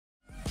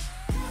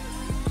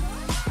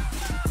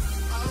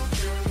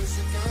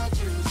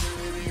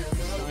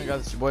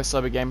guys, it's your boy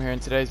Celebrity Game here.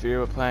 In today's video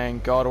we're playing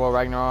God War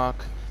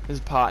Ragnarok. This is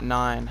part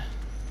 9.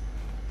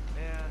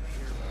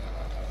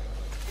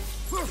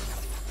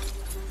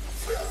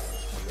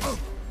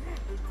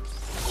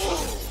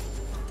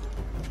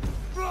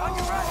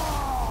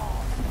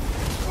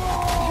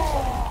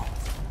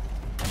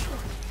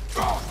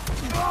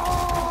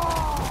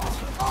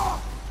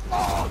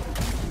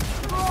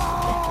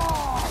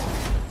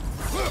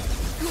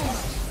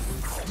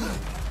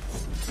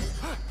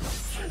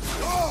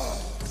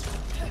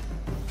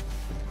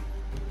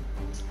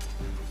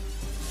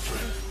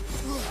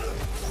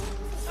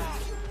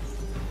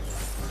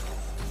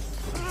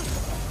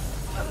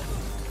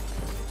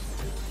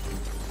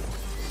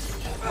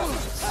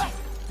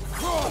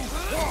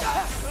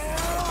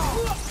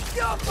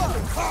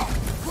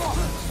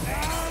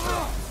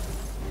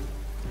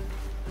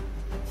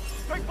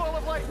 Big ball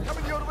of light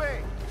coming your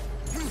way.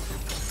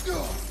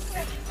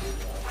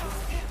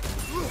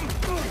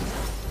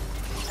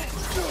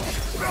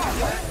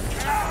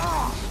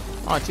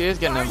 Oh, Tia's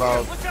getting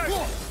involved.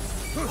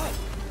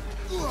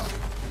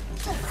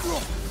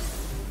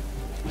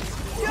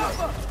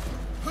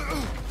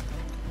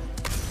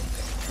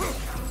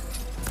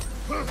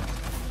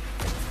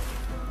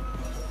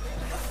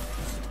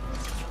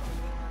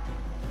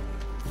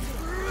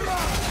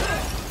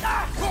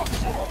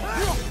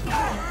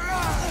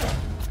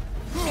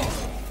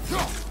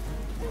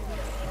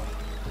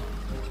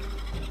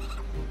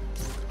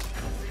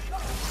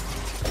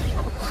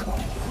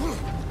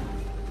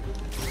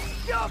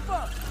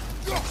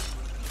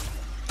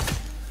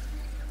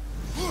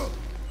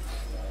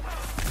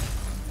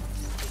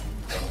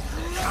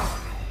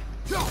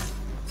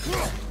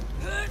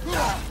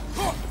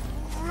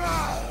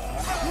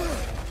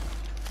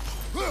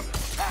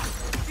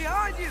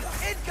 Behind you!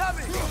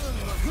 Incoming!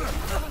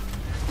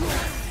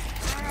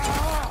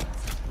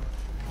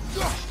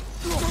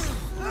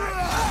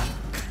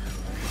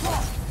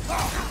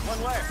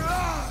 One left.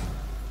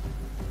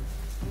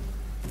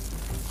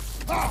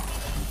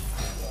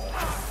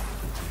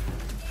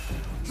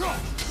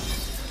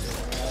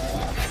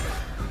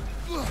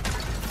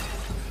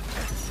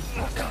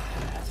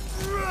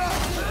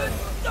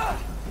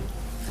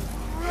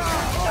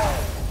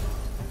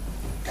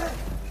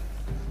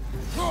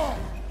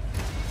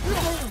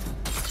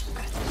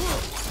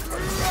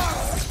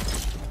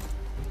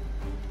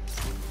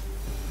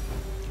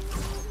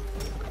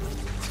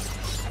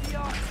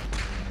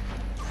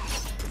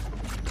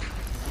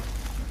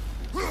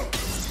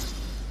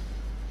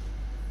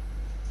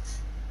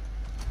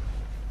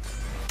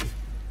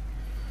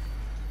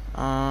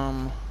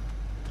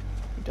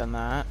 We've done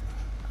that.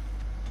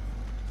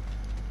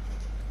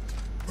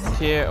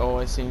 Tia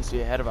always seems to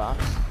be ahead of us.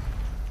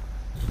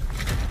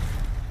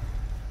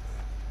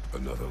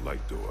 Another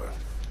light door.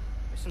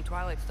 There's some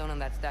Twilight Stone on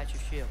that statue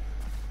shield.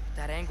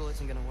 That angle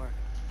isn't gonna work.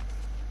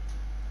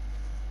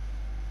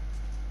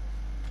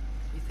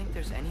 You think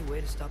there's any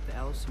way to stop the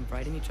elves from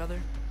fighting each other?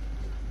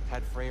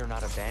 Had Freyr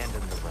not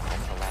abandoned the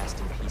realm, a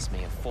lasting peace may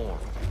have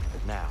formed.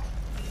 But now,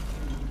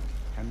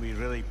 can we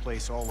really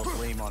place all the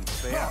blame on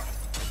Freyr?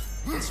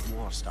 This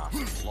war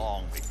started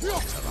long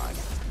before his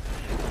arrival.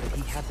 but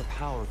he had the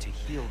power to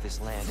heal this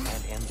land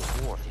and end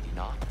the war, did he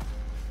not?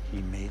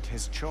 He made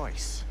his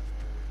choice.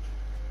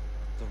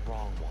 The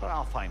wrong For one.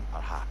 Alfheim,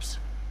 perhaps,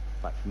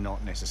 but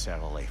not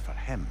necessarily for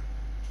him.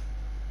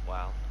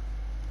 Well,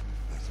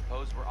 I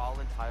suppose we're all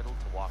entitled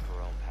to walk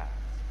our own paths,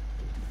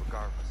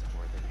 regardless of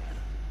where they end.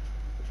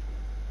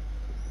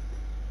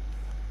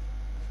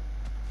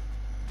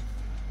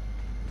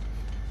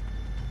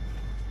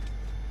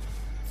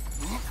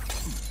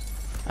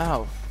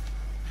 Ow.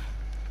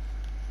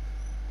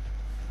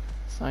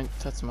 Something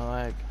touched my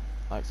leg.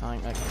 Like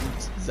something like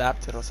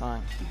zapped it or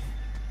something.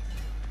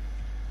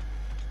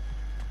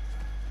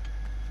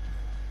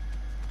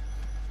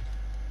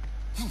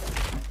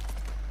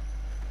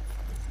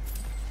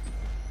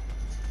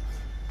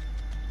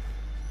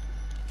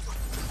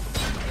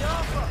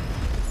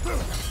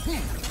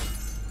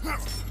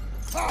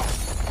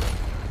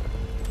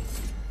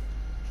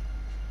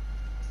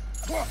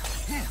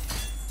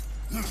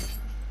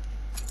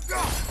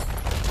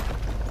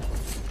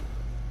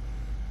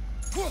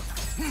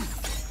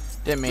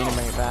 Didn't mean to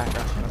bring it back.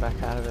 I was gonna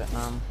back out of it.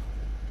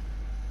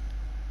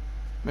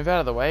 Move out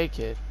of the way,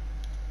 kid.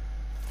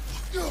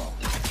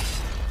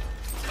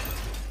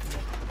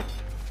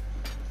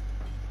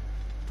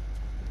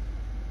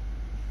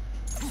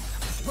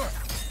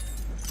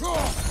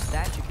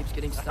 Statue keeps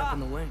getting stuck in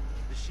the wing.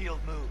 The shield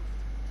moved.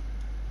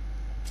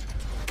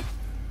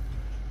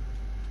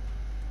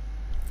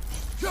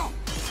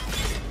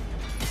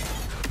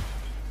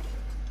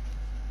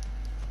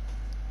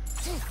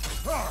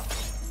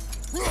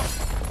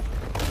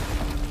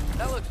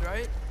 That looks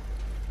right.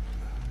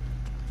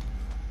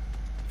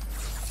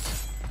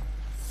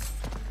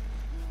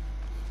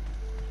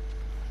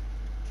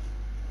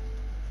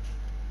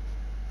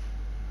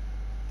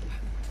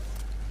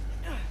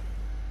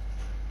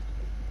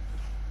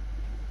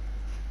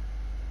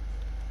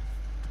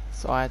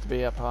 So I had to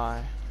be up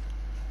high.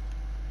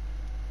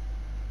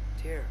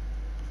 Tyr,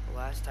 the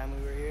last time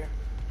we were here,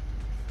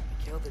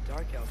 killed the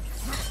Dark Elf.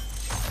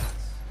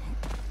 That's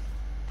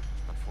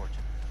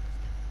unfortunate.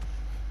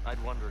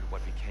 I'd wondered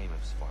what became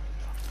of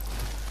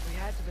Svartalfheim. We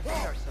had to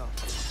defend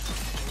ourselves.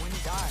 And when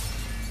he died,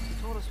 he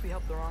told us we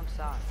helped the wrong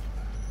side.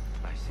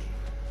 I see.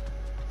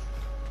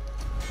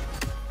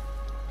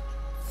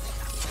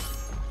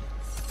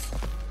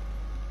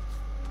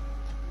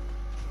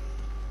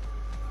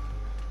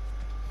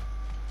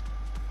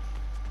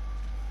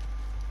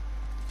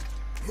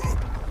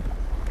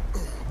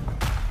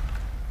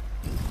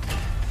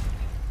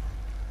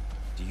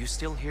 Do you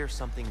still hear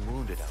something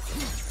wounded out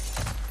there?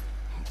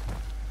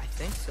 I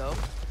think so.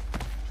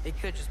 It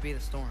could just be the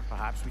storm.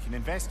 Perhaps we can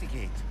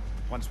investigate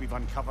once we've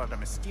uncovered a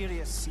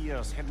mysterious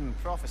seer's hidden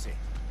prophecy.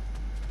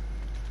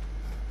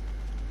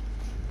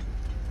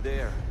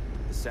 There,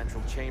 the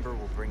central chamber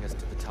will bring us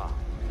to the top.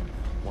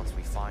 Once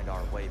we find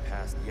our way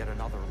past yet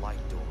another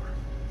light door.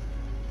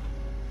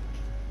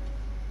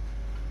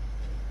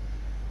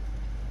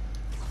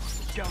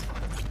 Jump.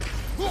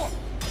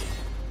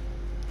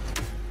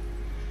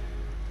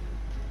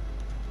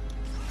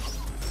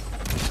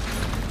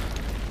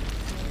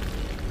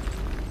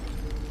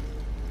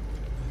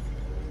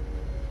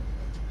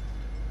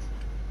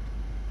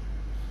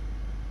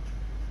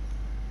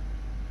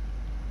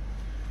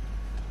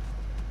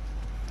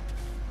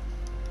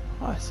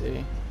 I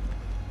see.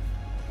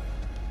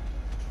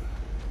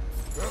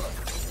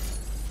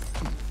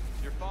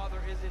 Your father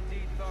is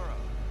indeed thorough.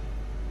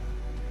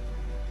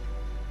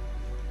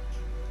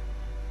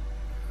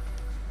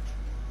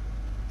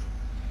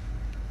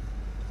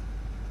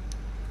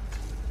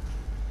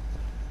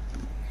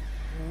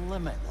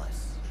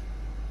 Limitless.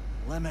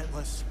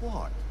 Limitless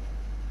what?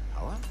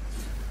 Power?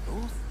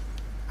 Growth?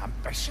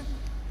 Ambition?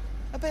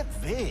 A bit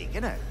vague,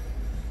 innit?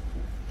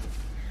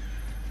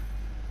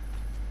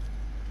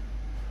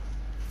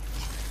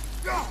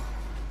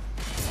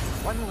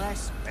 One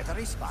less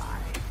feathery spy.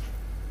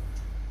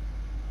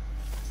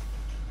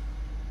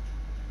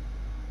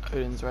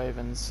 Odin's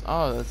Ravens.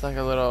 Oh, that's like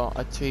a little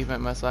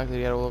achievement, most likely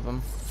to get all of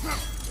them.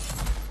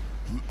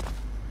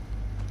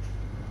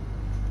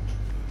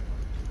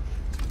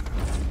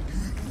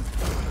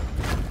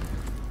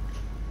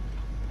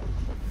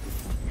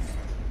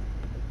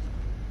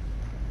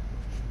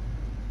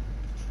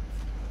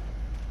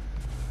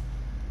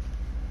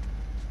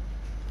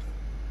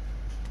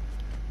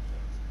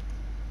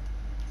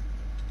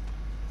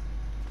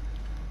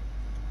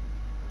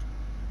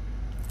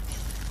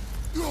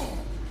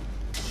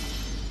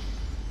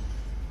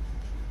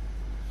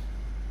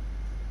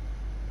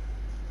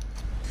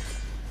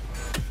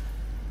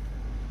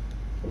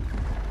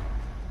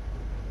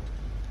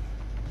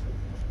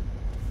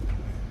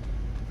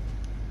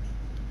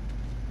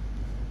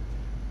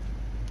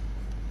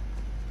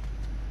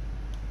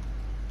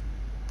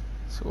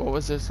 So what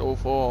was this all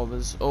for? It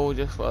was all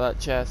just for that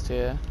chest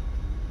here.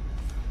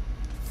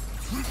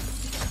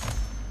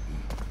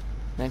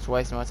 Thanks for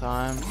wasting my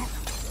time.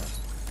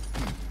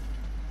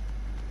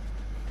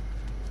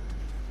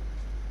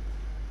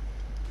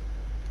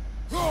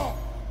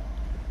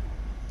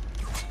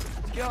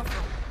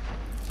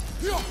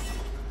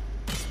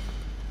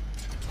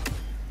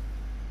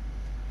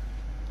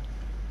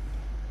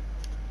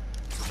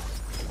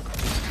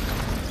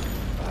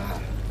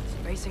 It's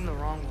facing the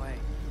wrong way.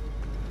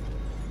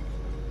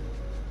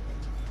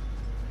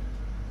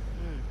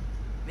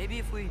 Maybe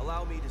if we...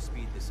 Allow me to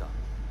speed this up.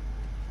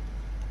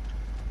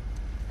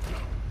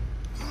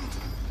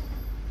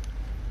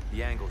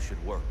 The angle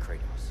should work,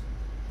 Kratos.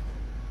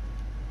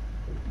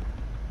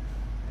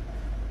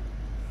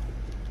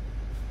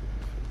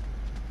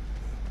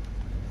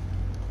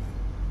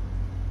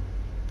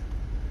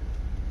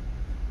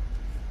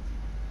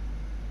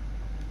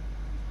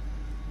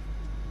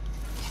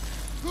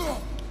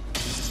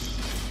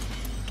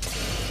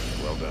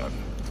 Well done.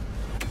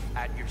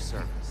 At your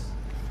service.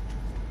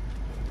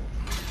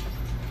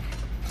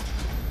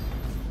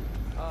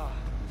 Ah,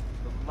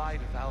 the light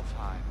of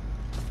Alfheim.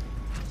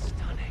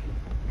 Stunning.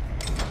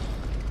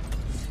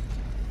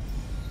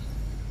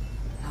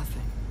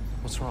 Nothing.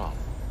 What's wrong?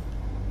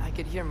 I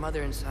could hear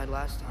Mother inside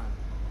last time,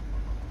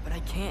 but I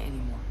can't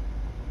anymore.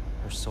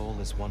 Her soul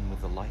is one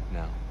with the light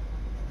now,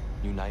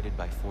 united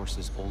by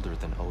forces older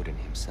than Odin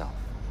himself.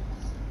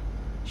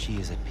 She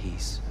is at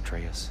peace,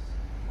 Atreus.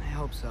 I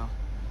hope so.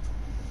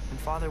 When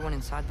Father went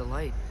inside the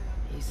light,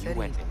 he said You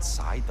went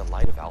inside the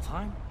light of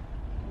Alfheim?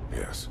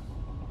 Yes.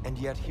 And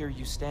yet here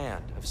you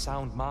stand, of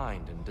sound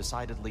mind and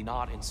decidedly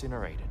not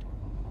incinerated.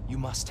 You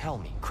must tell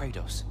me,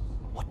 Kratos,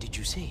 what did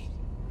you see?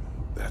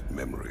 That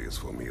memory is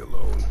for me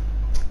alone.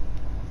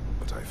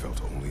 But I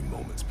felt only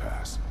moments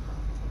pass.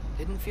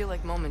 Didn't feel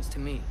like moments to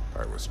me.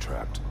 I was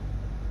trapped.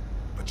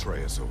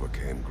 Atreus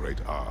overcame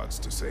great odds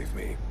to save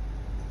me.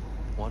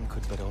 One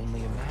could but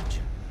only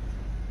imagine.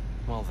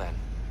 Well then,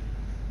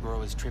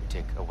 Groa's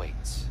triptych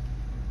awaits.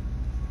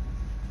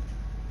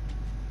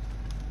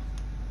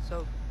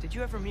 So, did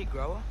you ever meet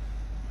Groa?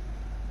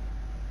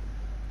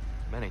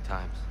 Many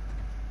times.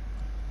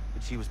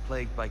 But she was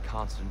plagued by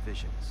constant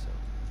visions, so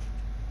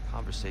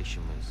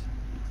conversation was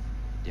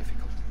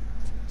difficult,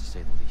 to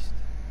say the least.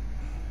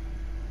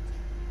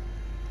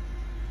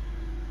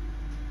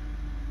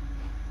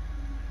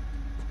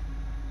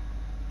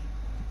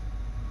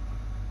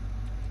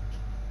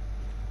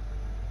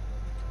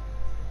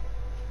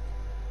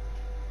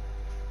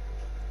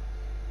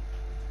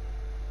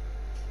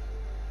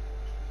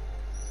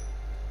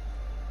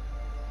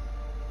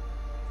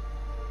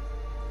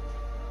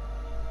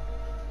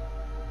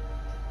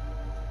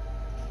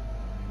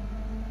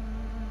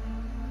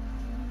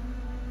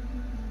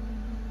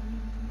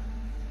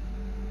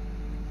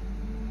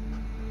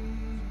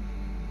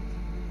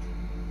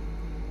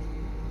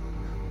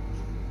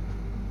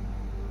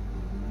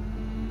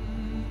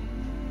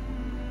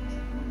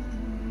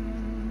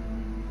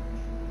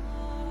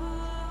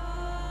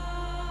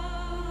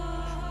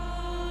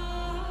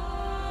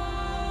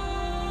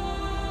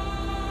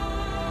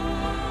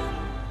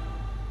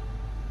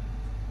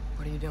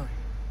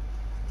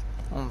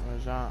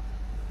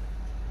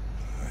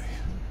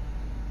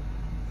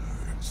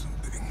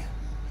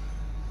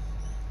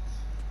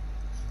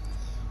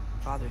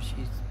 Father,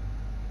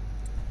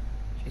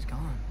 she's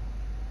gone.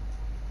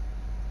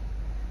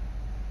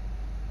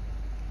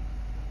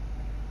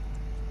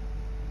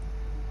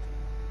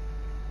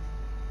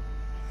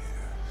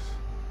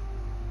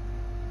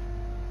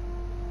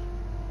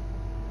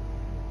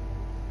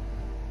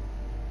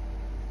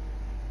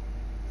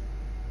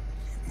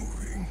 Keep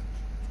moving.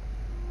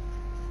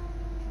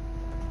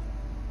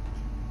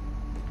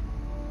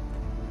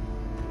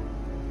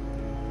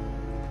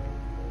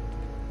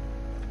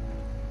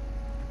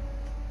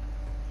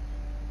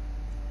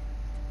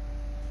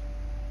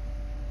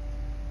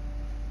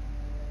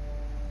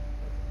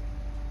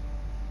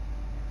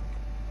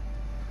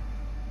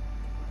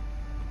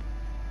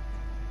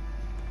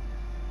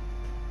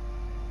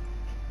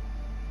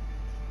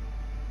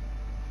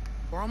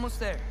 We're almost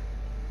there.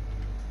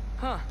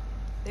 Huh.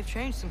 They've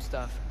changed some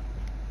stuff.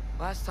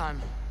 Last time,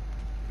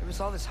 there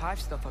was all this hive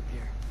stuff up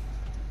here.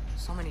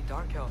 So many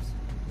Dark Elves.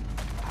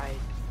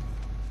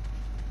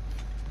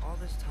 All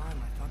this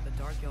time, I thought the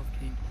Dark Elf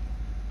King...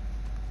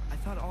 I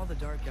thought all the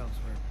Dark Elves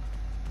were...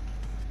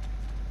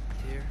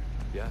 Dear,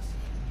 Yes?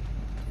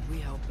 did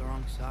we help the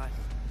wrong side?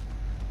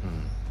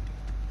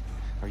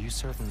 Are you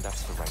certain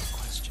that's the right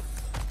question?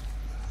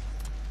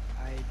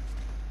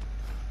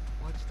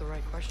 What's the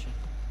right question?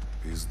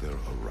 Is there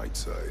a right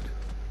side?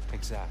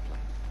 Exactly.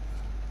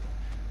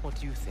 What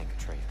do you think,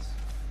 Atreus?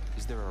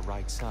 Is there a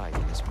right side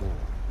in this war?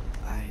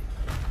 I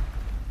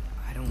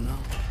don't know.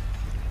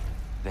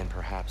 Then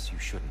perhaps you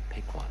shouldn't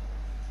pick one.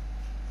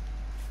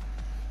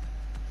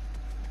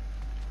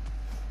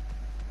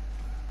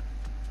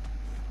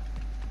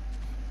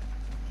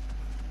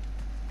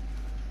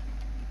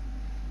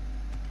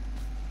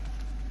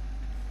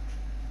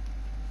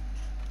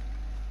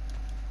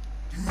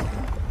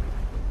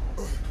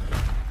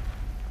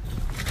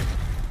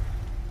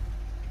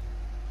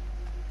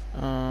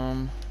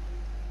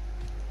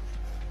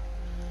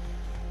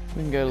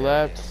 We can go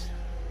left.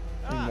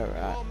 We can go You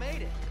right. all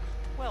made it.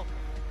 Welcome.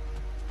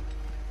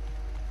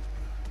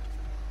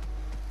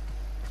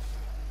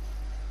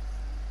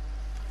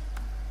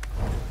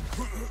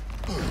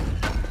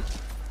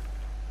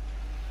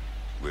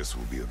 This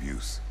will be of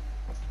use.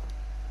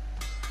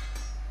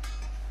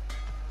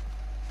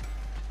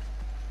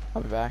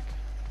 I'll be back.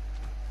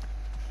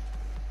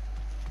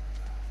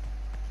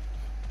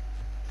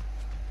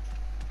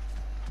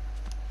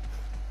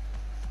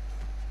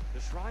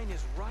 The shrine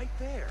is right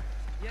there.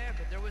 Yeah,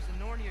 but there was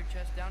a Nornir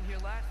chest down here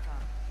last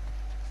time.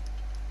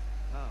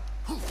 Oh.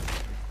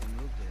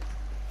 They moved it.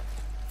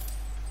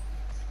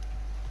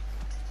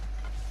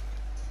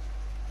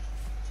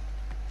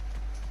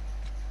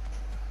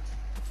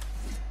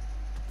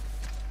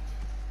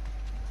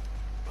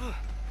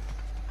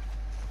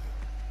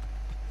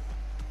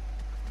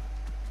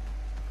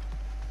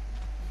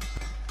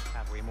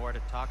 Have we more to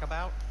talk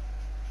about?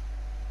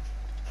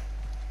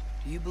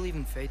 Do you believe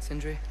in fate,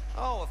 Sindri?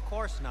 Oh, of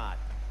course not.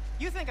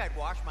 You think I'd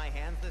wash my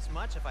hands this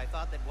much if I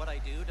thought that what I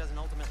do doesn't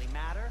ultimately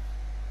matter?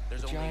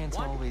 There's The only giants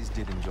one... always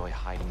did enjoy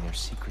hiding their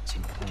secrets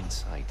in plain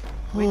sight.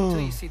 Wait until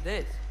you see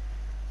this.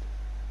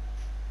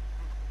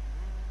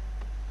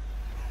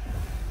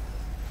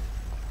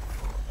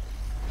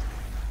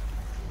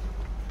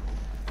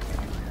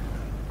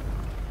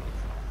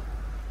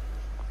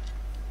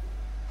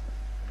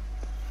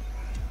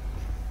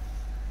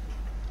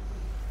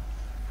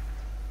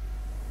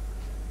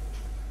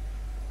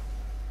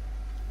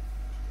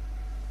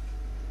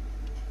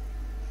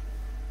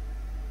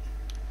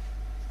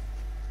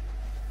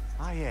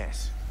 Ah,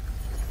 yes.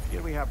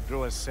 Here we have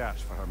Groa's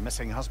search for her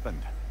missing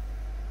husband.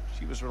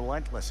 She was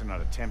relentless in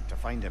her attempt to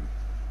find him.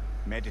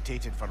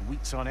 Meditated for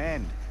weeks on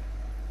end.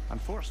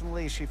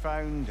 Unfortunately, she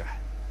found...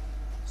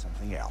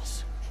 something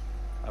else.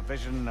 A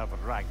vision of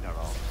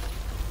Ragnarok.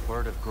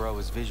 Word of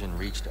Groa's vision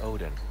reached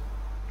Odin.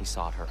 He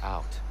sought her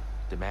out,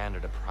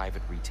 demanded a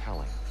private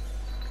retelling.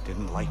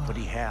 Didn't like what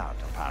he heard,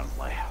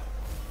 apparently.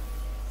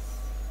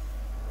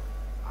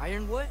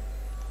 Ironwood?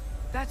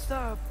 That's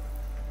the...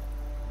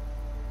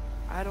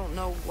 I don't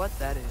know what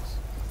that is.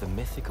 The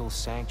mythical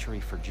sanctuary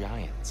for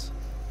giants.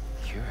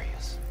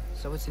 Curious.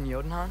 So it's in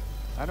Jotunheim?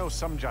 I know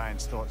some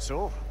giants thought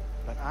so,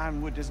 but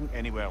Ironwood isn't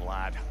anywhere,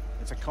 lad.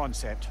 It's a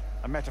concept,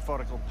 a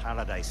metaphorical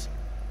paradise.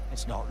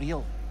 It's not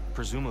real.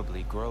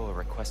 Presumably, Groa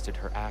requested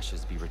her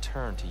ashes be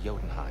returned to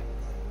Jotunheim,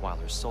 while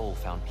her soul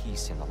found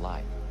peace in the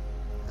light.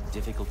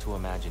 Difficult to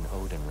imagine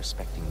Odin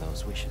respecting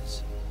those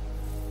wishes.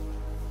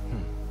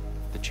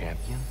 The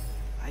champion?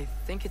 I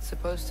think it's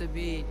supposed to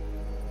be...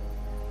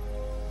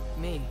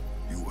 me.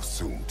 You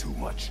assume too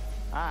much.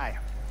 Aye.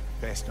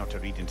 Best not to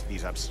read into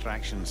these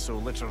abstractions so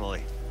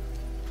literally.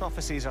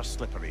 Prophecies are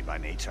slippery by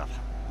nature.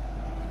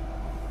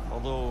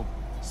 Although,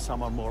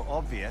 some are more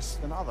obvious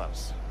than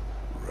others.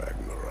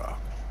 Ragnarok.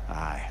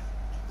 Aye.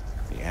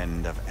 The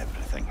end of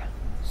everything.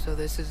 So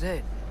this is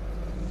it.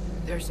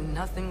 There's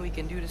nothing we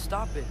can do to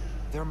stop it.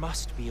 There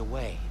must be a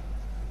way.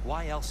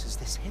 Why else is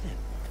this hidden?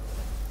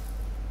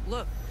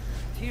 Look,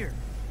 here.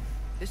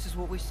 This is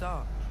what we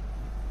saw.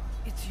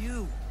 It's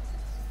you,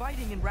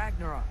 fighting in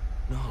Ragnarok.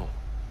 No.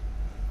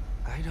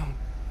 I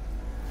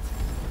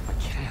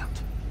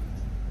can't.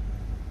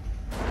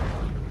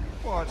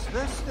 What's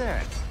this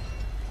then?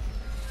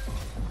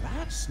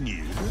 That's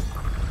new.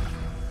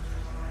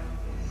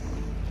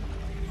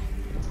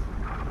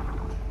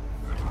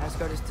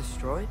 Asgard is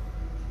destroyed?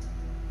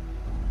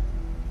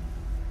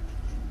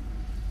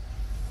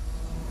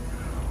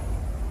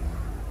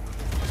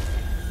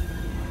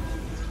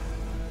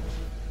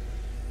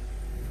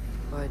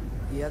 But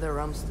the other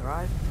realms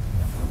thrive?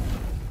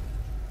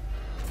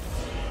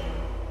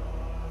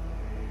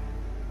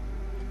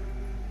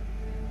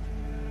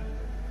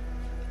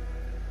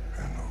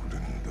 And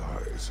Odin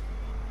dies.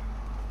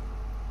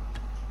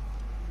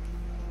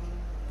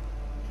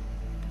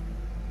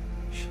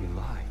 She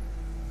lied.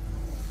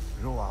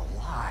 Roa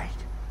lied.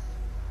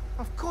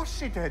 Of course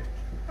she did.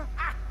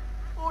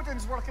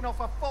 Odin's working off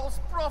a false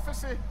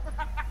prophecy.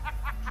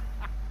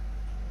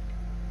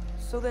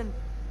 So then,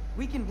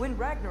 we can win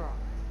Ragnarok.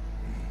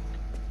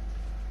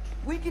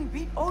 We can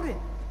beat Odin.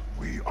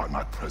 We are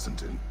not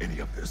present in any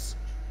of this.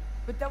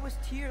 But that was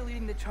Tyr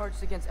leading the charge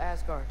against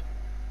Asgard.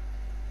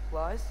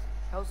 Plus,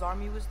 Hell's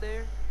army was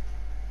there.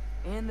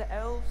 And the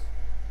elves.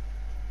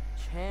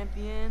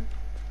 Champion.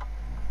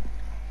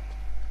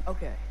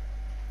 Okay.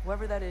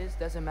 Whoever that is,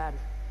 doesn't matter.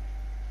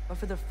 But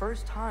for the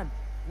first time,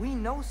 we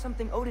know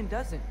something Odin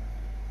doesn't.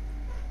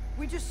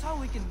 We just saw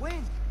we can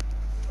win.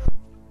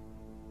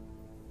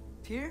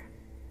 Tyr?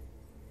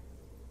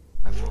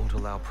 I won't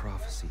allow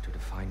prophecy to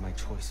define my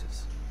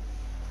choices.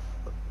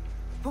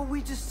 But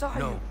we just saw you.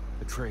 No,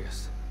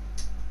 Atreus.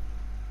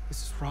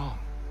 This is wrong.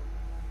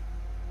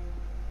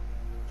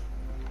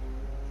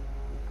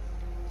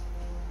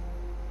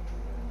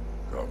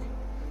 Come.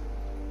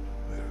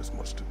 There is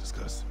much to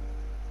discuss.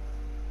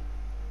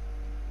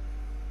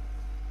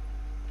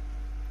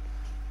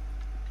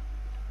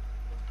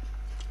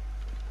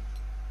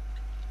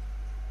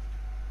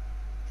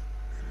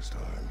 It is time.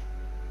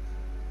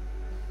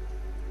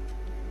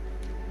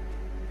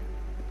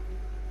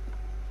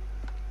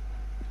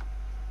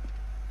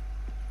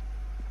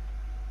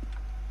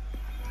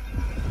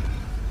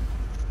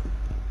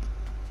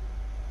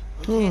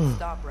 We can't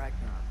stop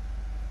Ragnarok.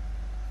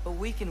 But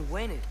we can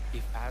win it.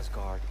 If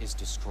Asgard is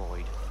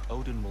destroyed,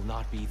 Odin will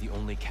not be the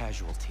only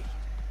casualty.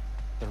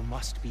 There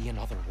must be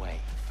another way.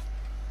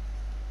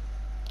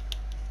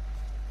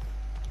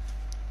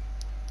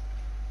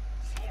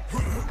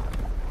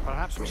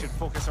 Perhaps we should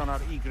focus on our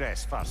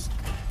egress first.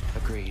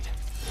 Agreed.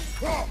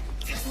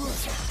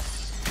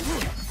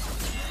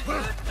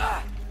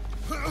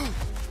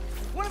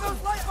 One of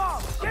those light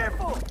bombs!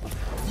 Careful!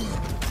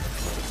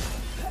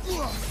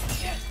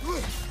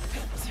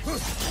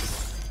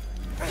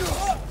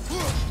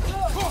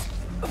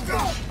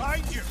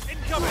 Behind you!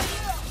 Incoming!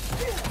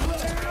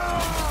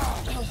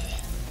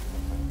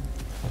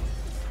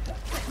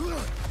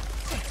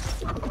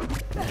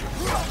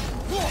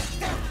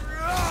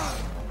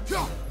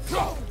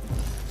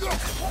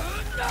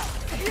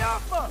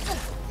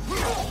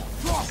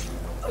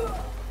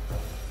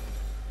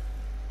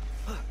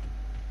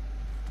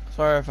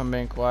 Sorry if I'm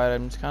being quiet,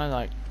 I'm just kind of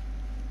like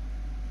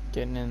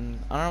getting in,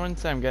 I don't want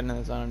to say I'm getting in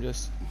the zone, I'm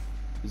just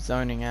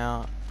zoning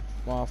out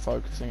while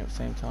focusing at the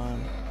same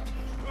time.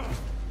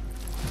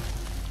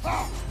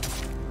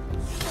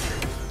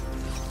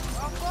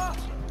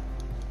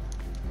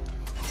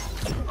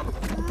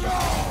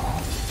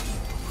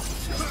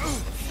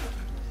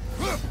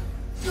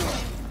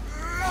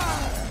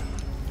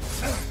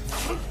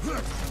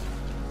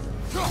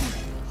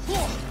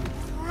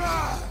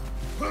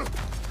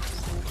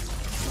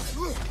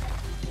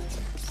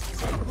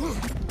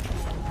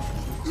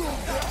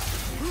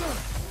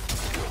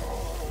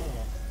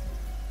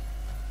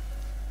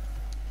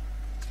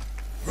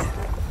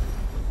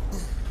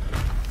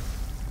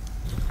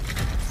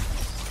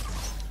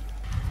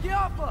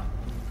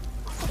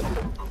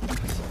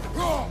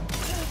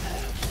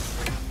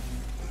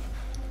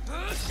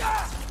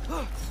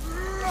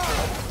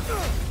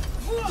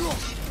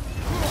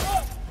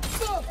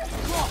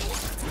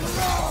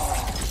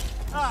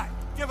 Aye,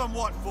 give him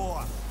what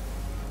for.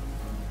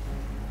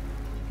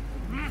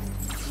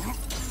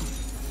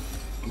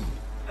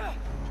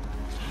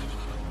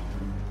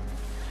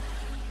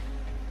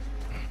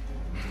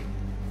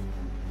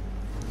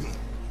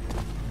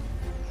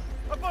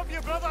 Above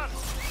you, brother!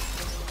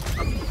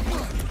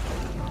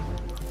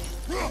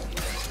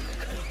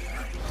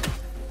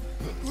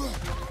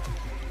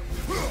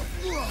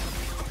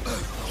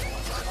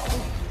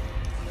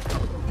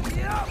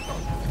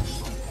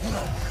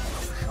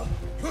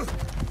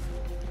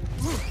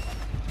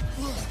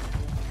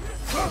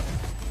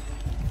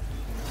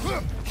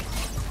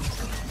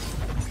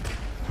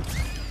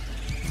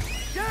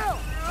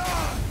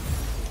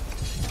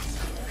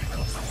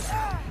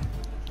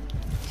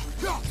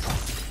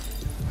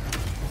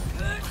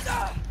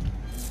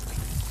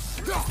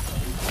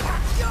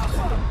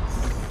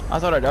 I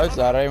thought I dodged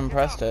that, I even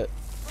pressed it.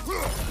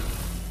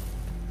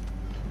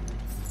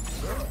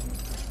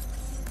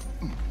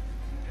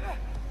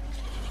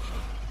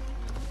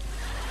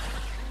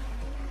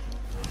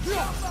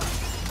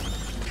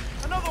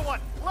 Another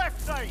one!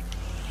 Left side!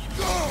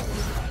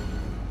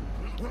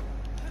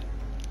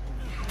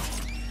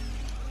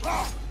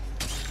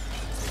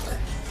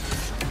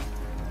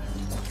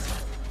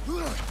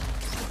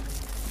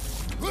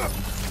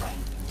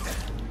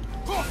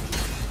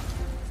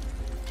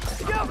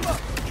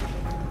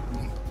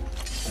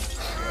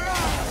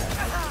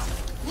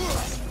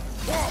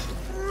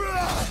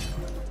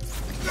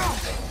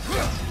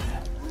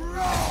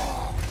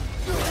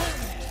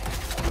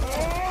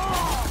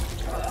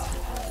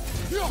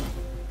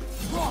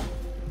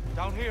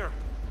 Down here.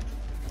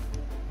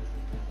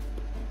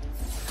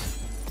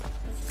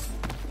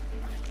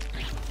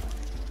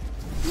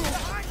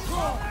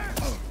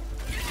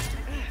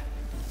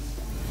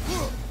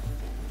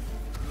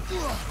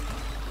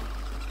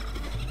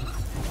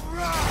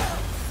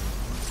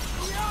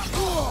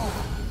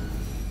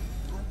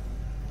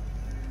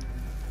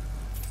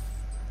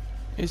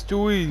 It's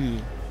too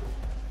easy.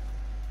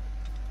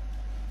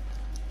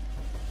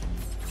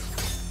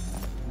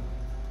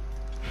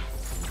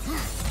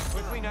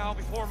 Quickly now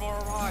before more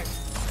arrive.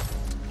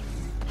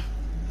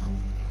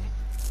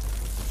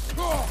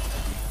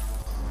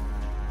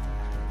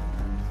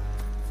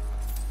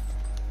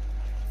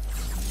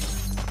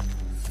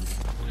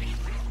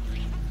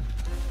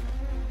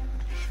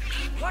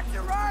 Watch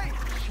your right!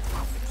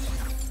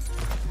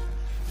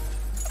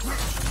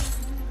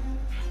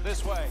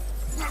 This way.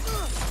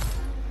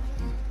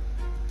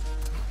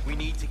 We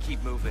need to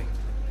keep moving.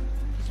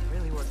 He's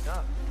really worked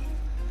up.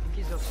 Think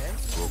he's okay?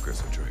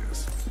 Focus,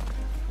 Atreus.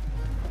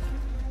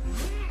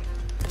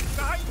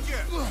 Behind you!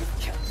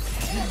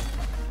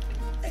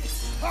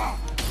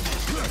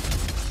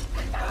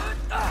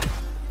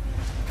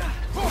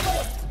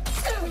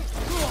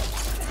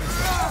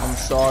 I'm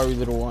sorry,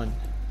 little one.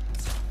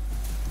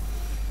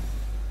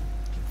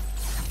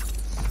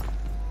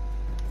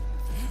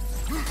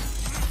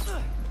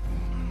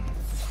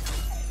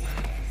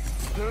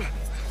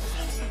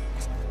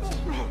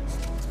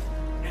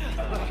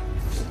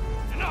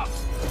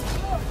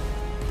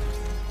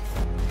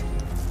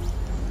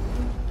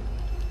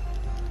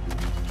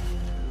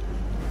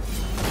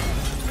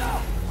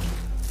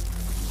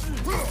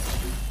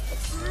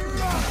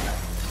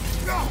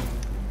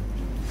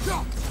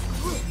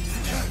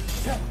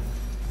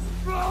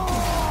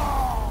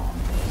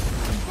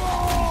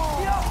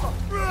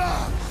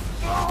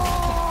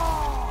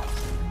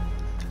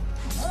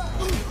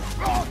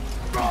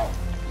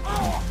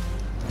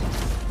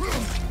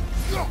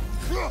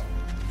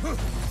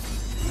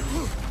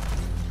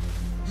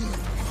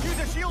 Use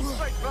a shield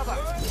strike, brother!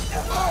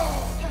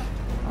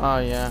 Oh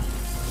yeah.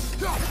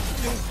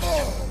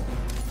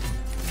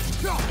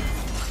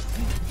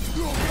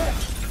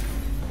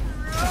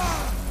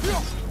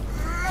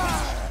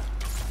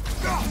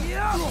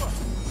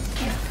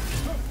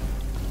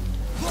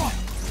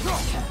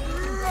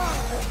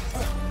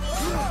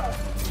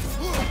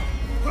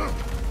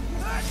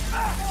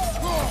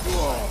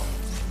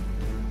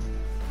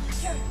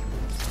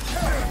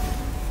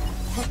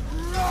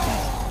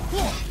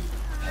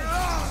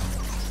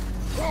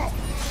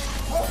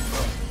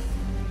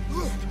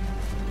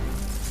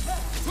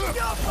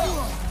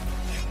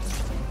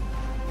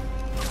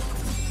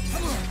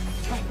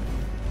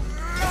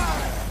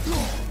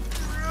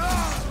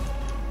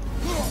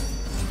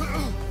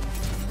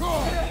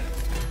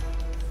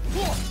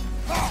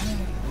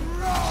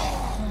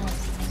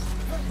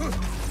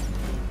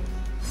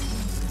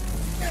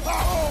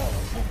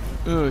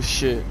 Oh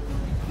shit.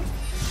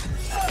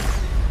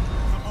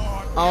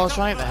 I was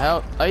trying to get the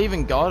help. I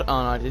even got it.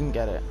 Oh no, I didn't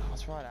get it.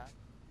 That's right.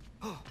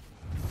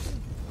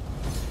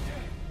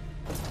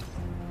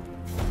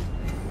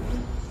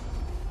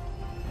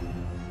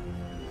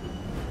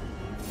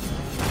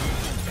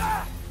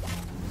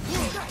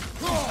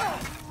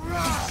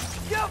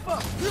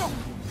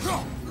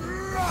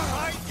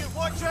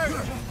 Watch out!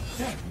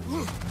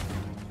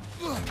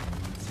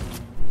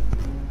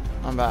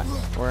 I'm back.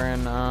 We're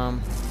in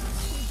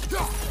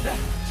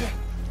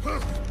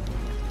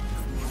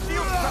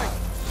Shield strike!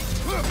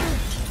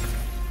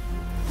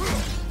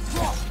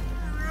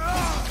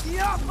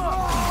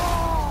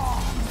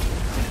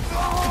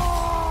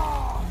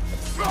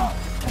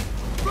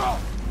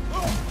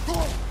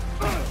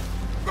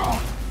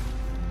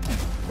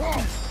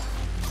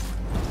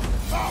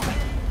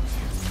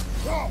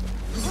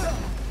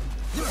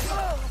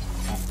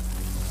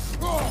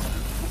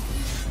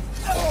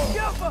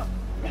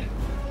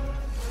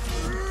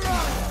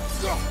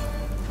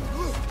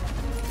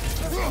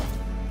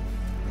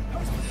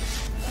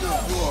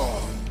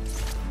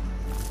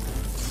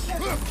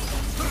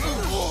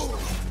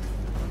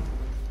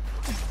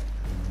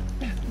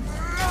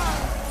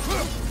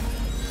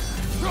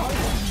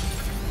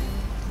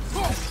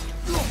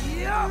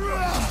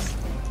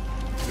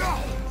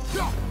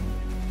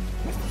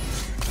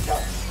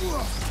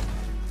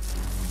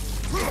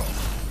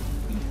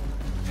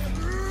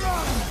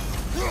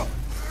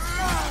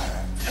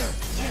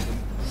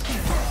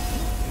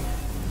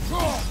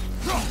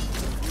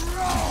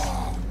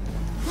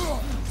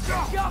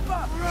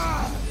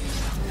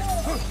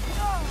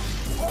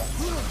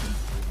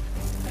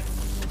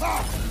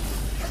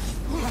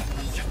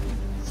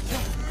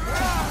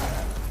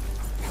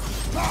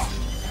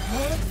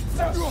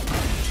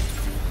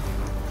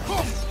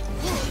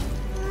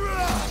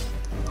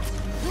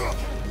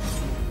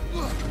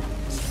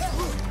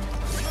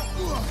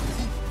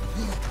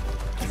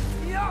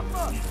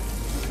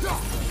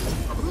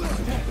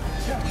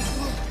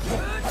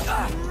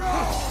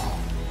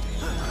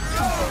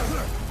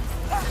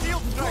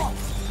 Shield strike!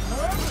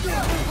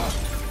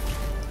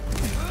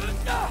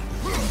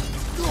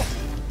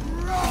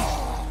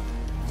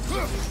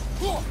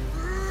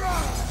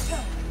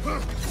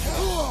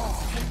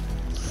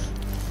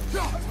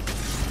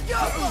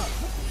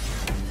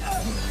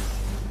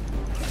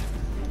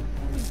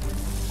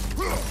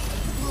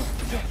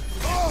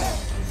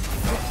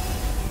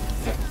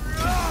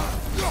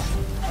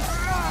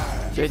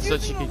 Jade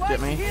said she could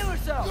get me.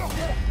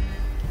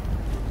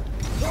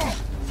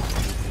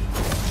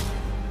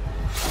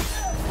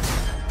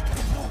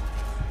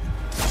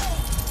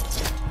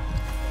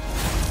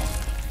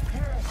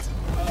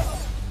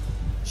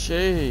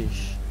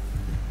 Sheesh.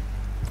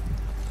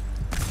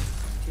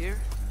 Tyr,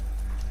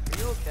 are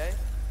you okay?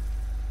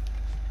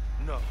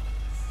 No.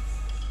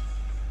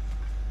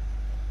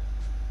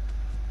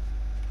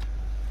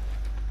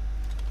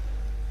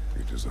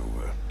 It is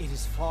over. It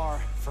is far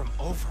from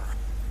over.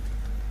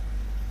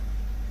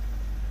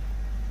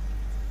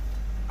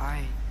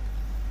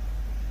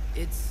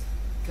 It's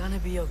gonna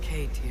be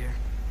okay, Tyr.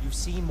 You've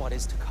seen what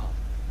is to come.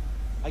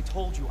 I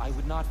told you I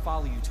would not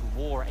follow you to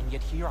war, and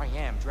yet here I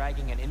am,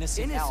 dragging an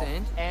innocent elf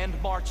Innocent? and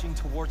marching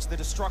towards the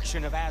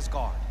destruction of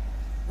Asgard.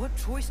 What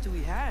choice do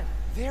we have?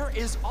 There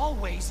is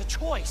always a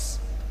choice.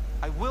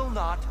 I will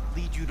not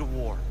lead you to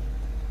war.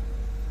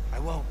 I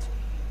won't.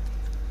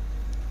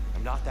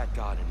 I'm not that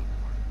god anymore.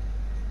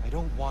 I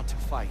don't want to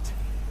fight.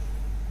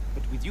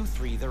 But with you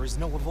three, there is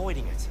no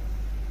avoiding it.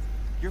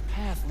 Your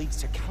path leads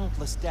to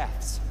countless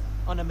deaths,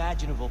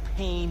 unimaginable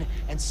pain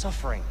and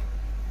suffering.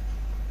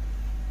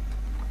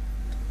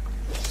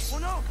 Oh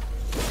no!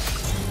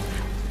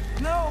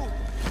 No!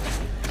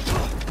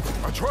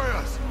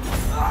 Atreus!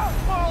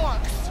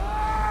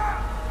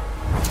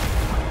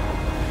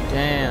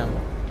 Damn.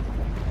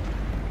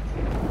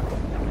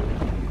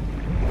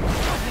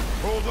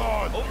 Hold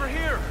on! Over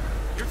here!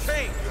 You're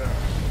chained!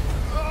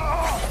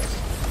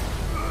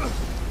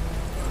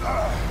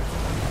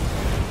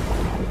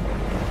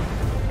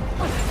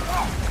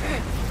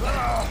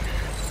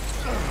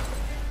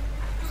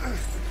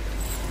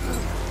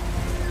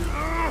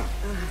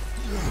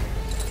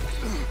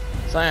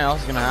 Something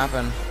else is gonna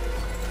happen.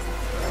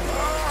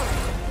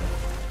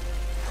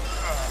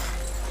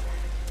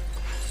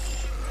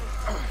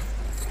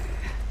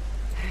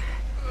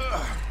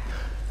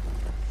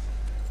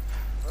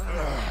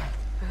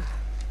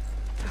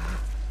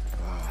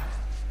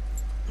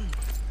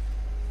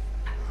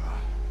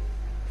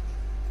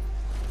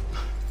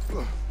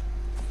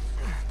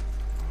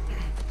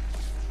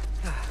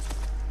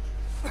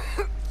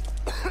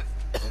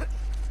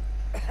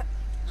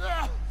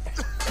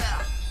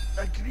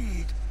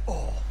 Agreed.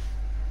 Oh.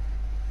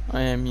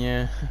 I am,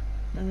 yeah.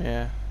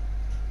 Yeah.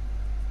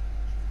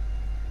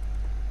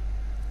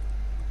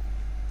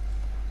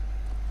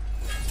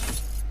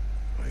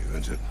 Are you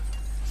injured?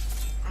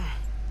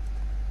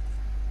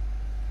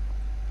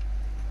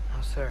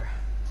 No, sir.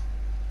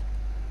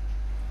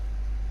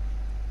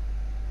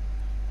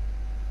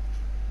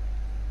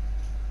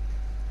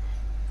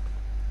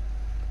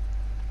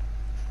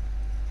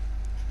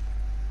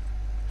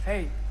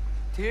 Hey,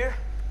 Tyr?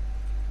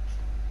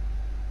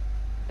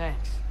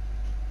 Thanks.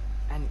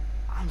 And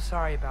I'm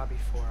sorry about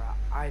before.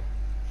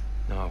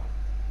 No.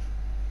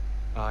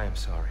 I am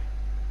sorry.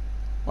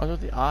 What's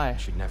with the eye? I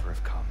should never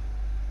have come.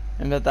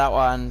 And that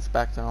one's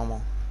back to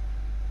normal.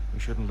 We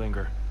shouldn't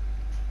linger.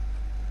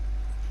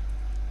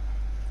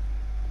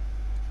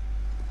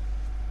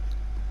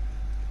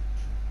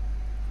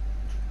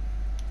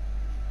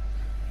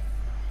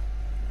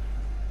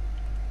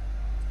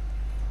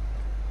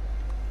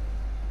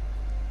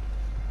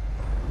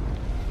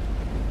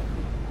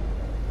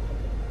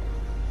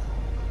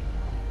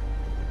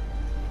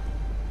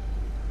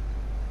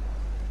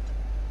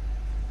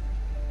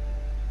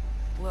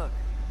 Look,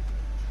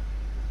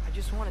 I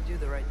just want to do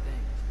the right thing.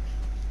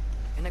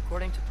 And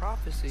according to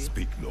prophecy...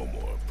 Speak no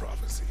more of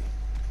prophecy.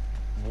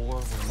 War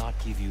will not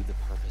give you the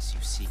purpose you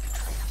seek,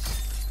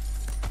 Atreus.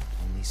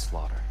 Only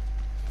slaughter.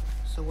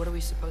 So what are we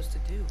supposed to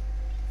do?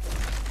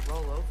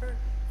 Roll over?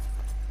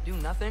 Do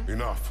nothing?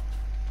 Enough.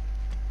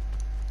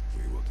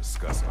 We will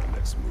discuss our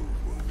next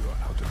move when we are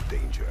out of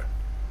danger.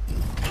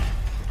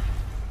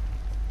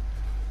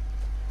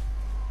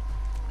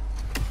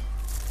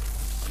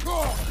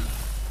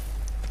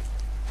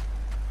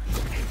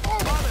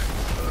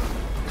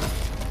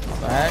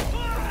 Back.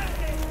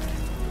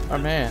 Oh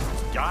man.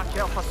 Dark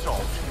elf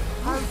assault.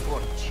 How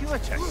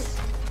fortuitous.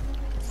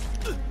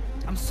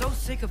 I'm so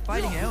sick of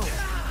fighting elves.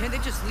 Can't they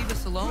just leave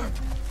us alone?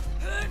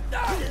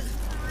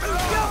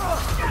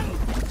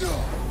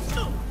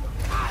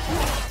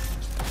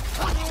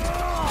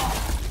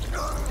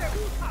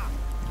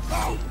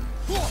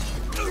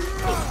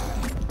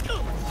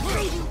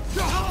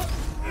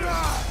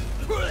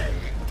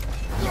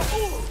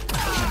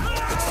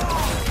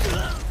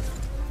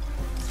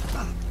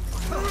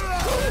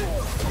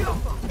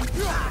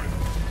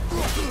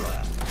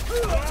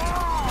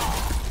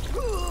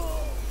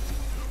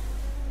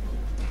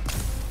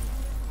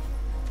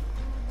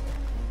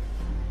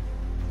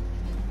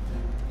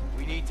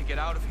 get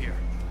out of here.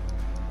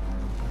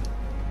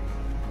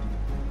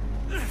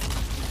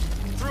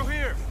 Through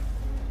here.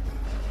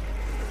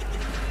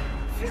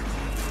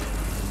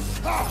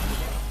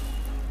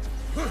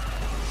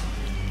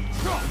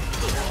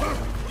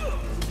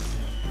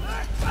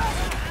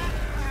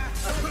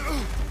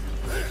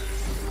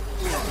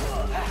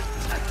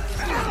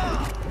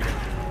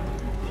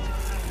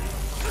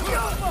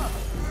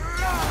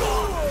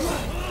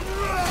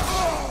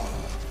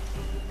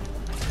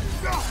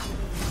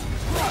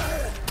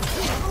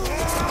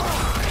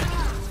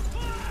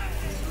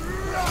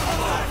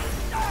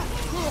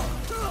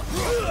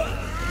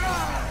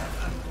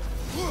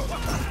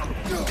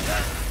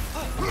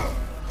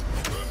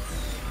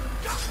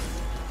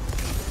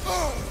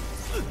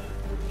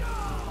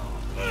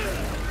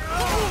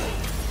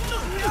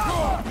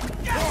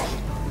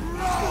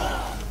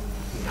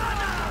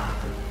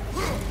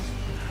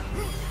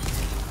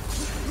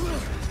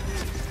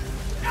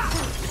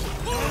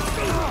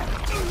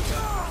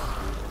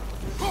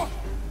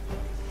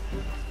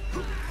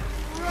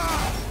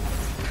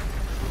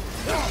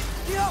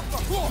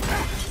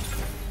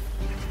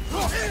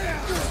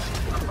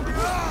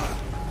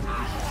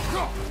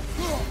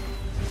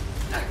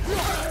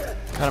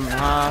 Cut him in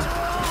half.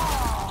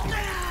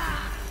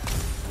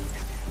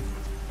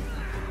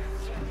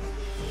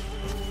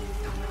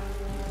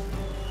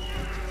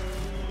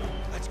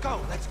 Let's go,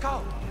 let's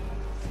go.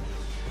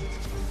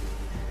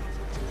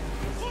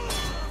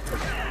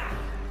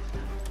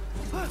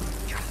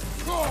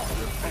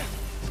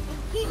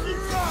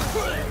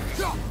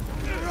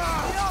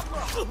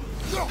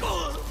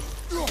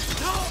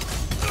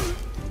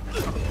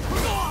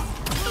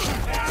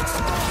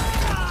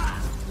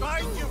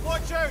 Behind you,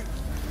 watch out!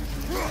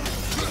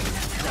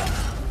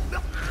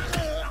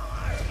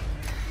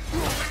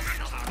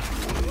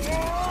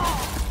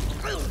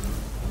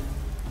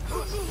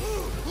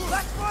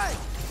 Left way!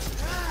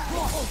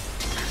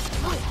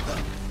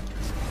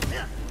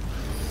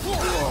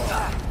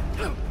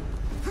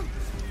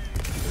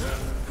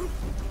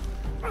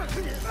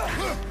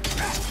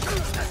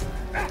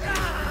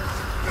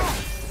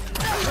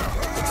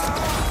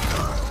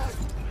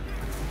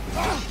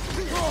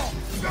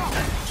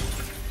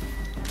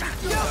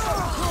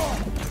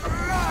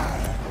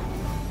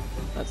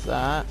 That's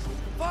that.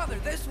 Father,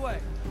 this way!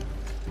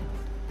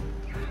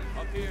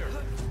 Up here.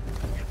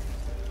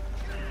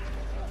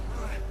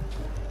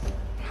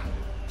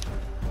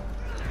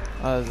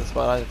 Oh, there's a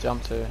spot I had to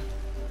jump to.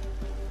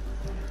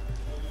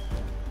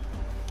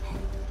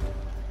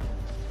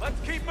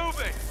 Let's keep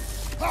moving.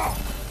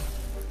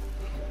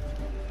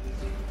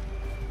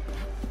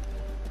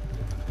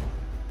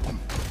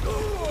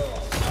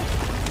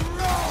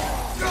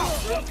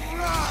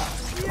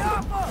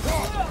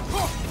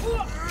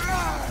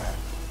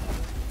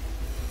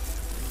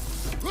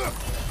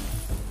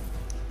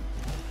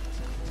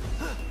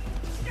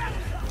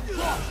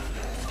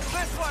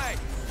 This way.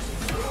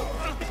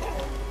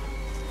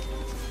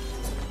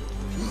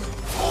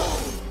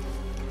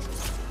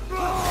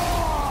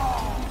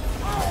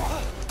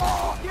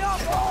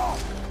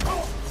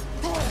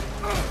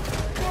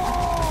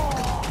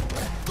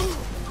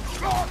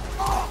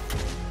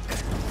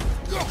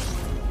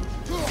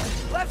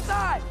 Left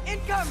side!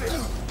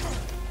 Incoming!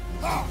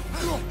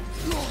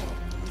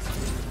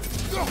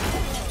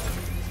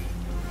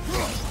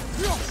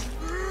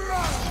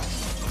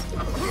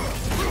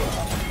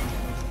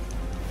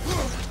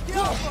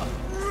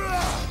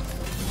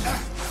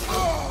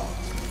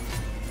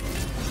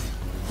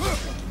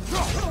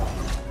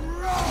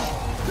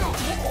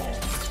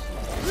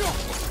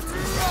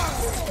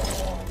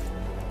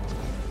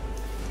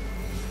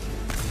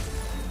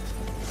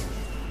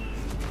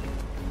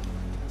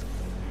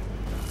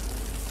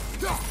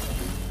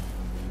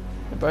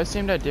 They both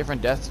seem to have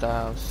different death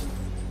styles.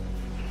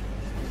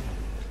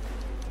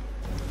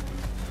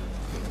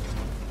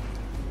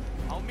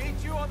 I'll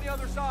meet you on the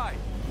other side.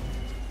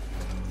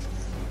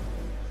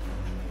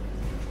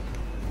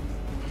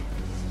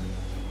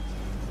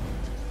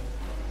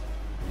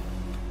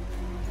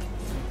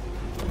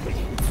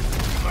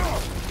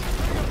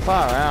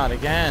 Far out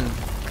again.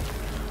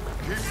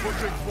 Keep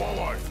pushing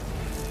forward.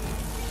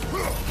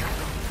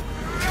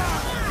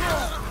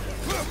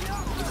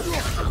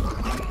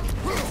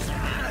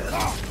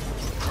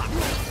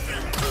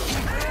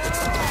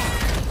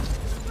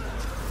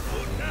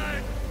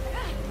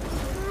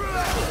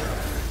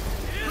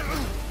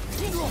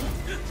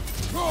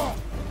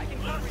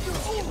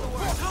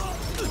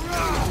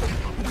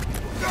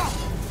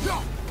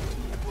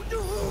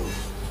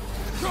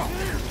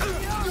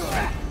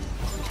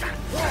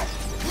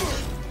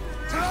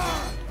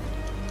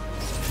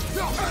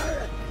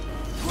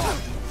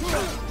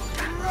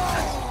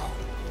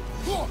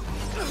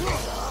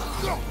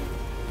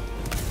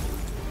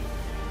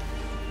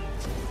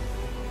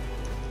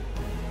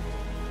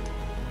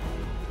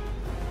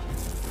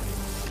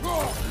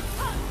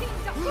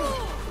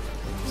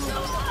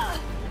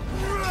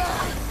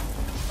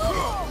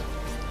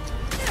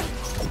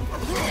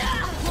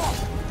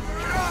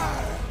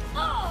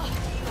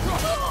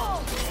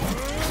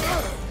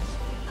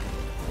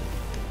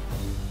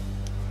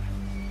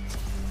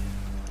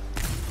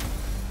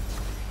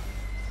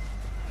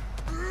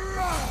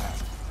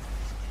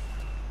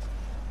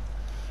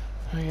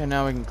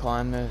 now we can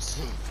climb this.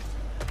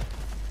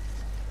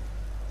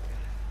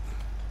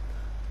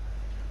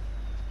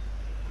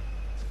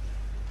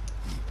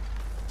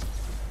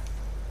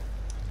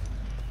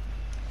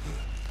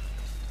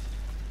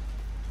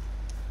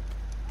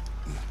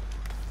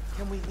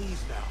 Can we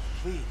leave now,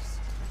 please?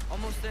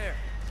 Almost there.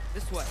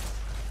 This way.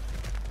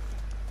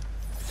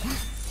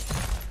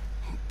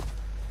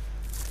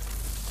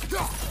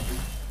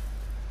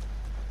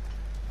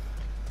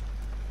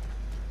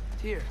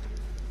 Here.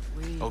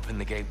 We... Open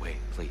the gateway,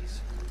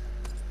 please.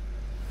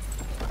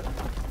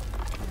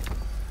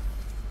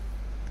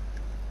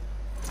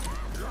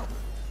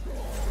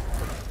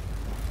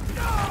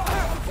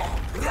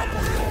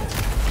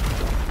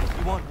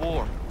 You want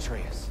war,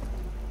 Atreus.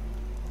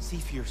 See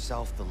for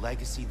yourself the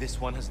legacy this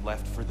one has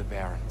left for the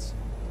Barons.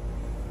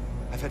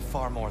 I've had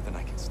far more than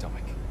I can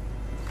stomach.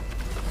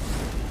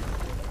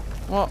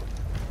 Well,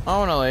 I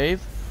want to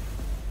leave.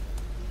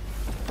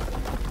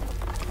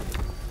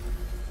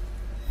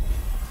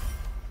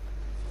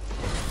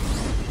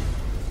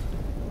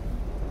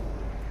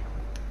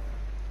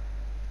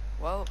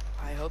 Well,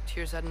 I hope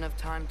Tyr's had enough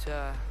time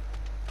to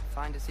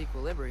find its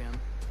equilibrium.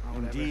 Or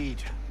whatever.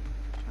 Indeed.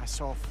 I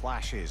saw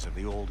flashes of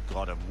the old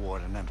god of war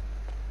in him,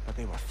 but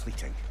they were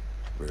fleeting.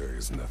 There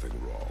is nothing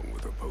wrong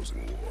with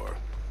opposing war,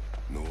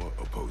 nor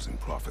opposing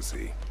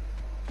prophecy.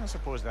 I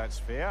suppose that's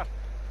fair.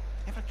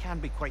 Never can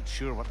be quite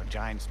sure what the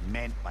Giants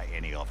meant by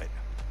any of it.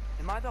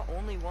 Am I the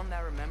only one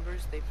that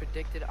remembers they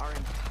predicted our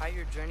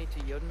entire journey to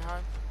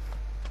Jotunheim?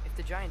 If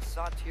the Giants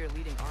saw Tyr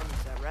leading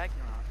armies at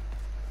Ragnarok,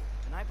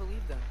 then I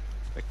believe them.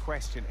 The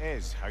question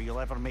is how you'll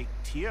ever make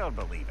Tyr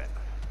believe it.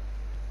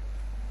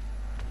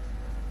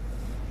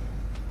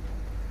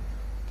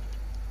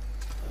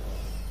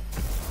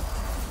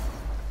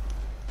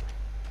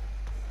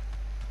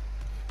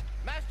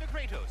 Master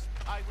Kratos,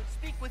 I would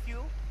speak with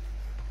you.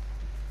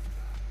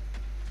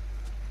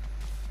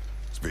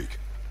 Speak.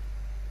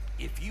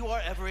 If you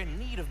are ever in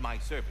need of my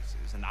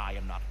services and I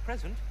am not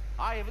present,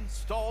 I have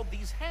installed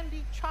these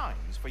handy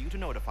chimes for you to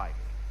notify me.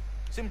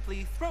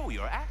 Simply throw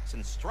your axe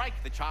and strike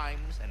the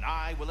chimes, and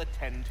I will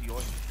attend to your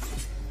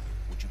needs.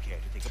 Would you care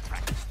to take a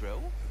practice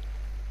throw?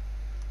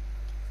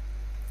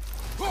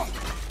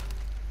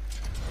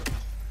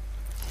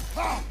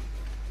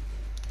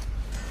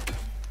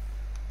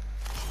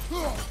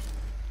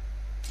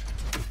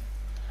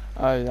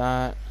 Oh,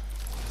 that.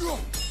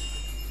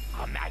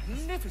 A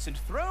magnificent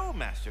throw,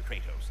 Master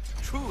Kratos.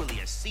 Truly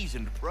a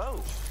seasoned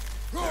pro.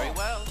 Very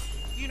well.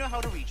 You know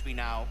how to reach me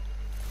now.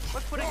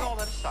 But putting all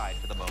that aside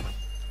for the moment,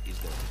 is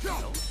there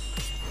anything else?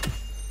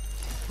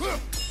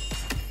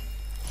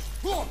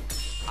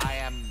 I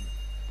am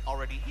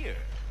already here,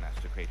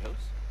 Master Kratos.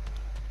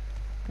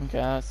 Okay,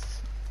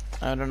 that's...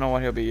 I don't know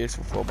what he'll be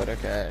useful for, but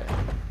okay.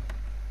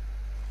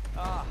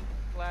 Ah,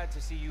 glad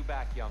to see you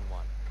back, young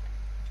one.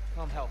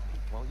 Come help me,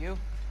 won't you?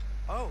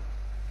 Oh,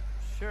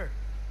 sure.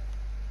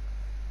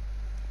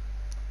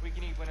 We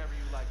can eat whenever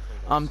you like,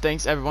 Kratos.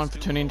 Thanks everyone for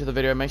tuning into the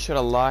video. Make sure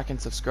to like and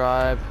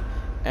subscribe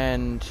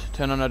and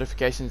turn on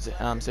notifications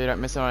so you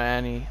don't miss out on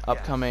any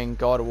upcoming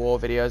God of War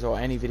videos or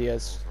any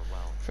videos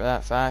for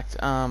that fact.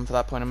 For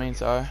that point I mean,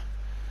 so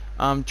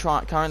I'm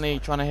currently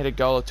trying to hit a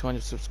goal of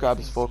 200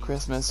 subscribers before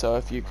Christmas, so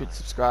if you could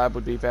subscribe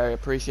would be very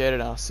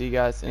appreciated, and I'll see you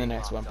guys in the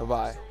next one. Bye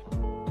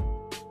bye.